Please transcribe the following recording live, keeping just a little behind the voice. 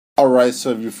Alright,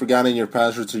 so if you've forgotten your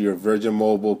password to your Virgin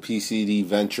Mobile PCD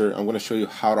venture, I'm going to show you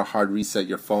how to hard reset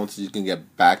your phone so you can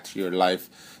get back to your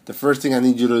life. The first thing I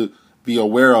need you to be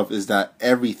aware of is that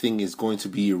everything is going to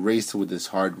be erased with this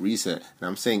hard reset. And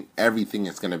I'm saying everything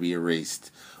is going to be erased.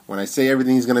 When I say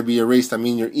everything is going to be erased, I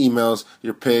mean your emails,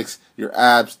 your pics, your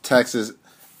apps, texts,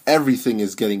 everything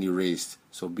is getting erased.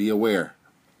 So be aware.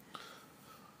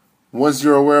 Once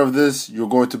you're aware of this, you're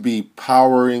going to be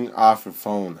powering off your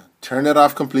phone. Turn it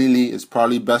off completely. It's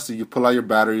probably best if you pull out your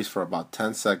batteries for about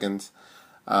 10 seconds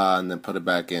and then put it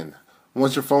back in.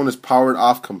 Once your phone is powered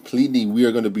off completely, we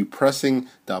are going to be pressing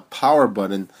the power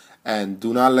button, and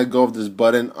do not let go of this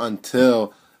button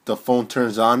until the phone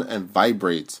turns on and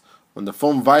vibrates. When the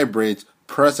phone vibrates,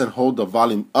 press and hold the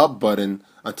volume up button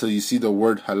until you see the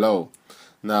word hello.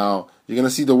 Now, you're going to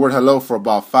see the word hello for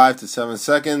about 5 to 7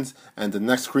 seconds, and the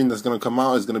next screen that's going to come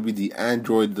out is going to be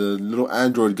the little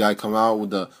Android guy come out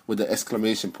with the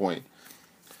exclamation point.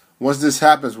 Once this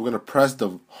happens, we're going to press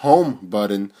the home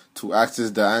button to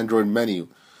access the Android menu.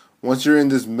 Once you're in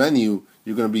this menu,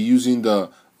 you're going to be using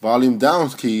the volume down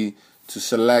key to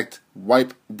select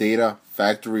wipe data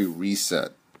factory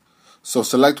reset. So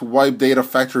select wipe data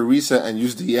factory reset and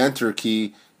use the enter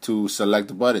key to select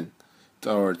the button,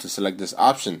 or to select this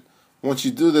option. Once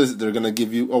you do this, they're going to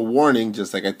give you a warning.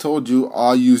 Just like I told you,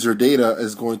 all user data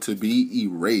is going to be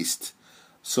erased.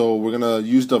 So we're going to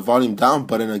use the volume down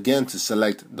button again to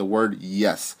select the word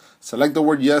yes. Select the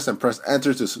word yes and press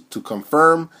enter to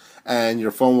confirm, and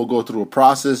your phone will go through a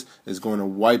process. It's going to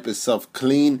wipe itself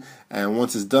clean, and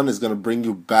once it's done, it's going to bring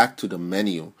you back to the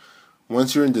menu.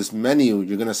 Once you're in this menu,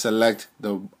 you're going to select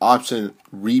the option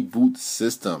reboot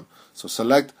system. So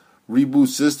select reboot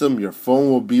system, your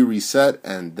phone will be reset,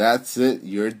 and that's it,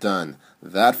 you're done.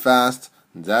 That fast,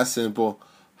 that simple.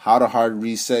 How to hard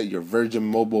reset your Virgin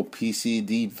Mobile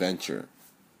PCD venture.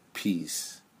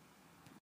 Peace.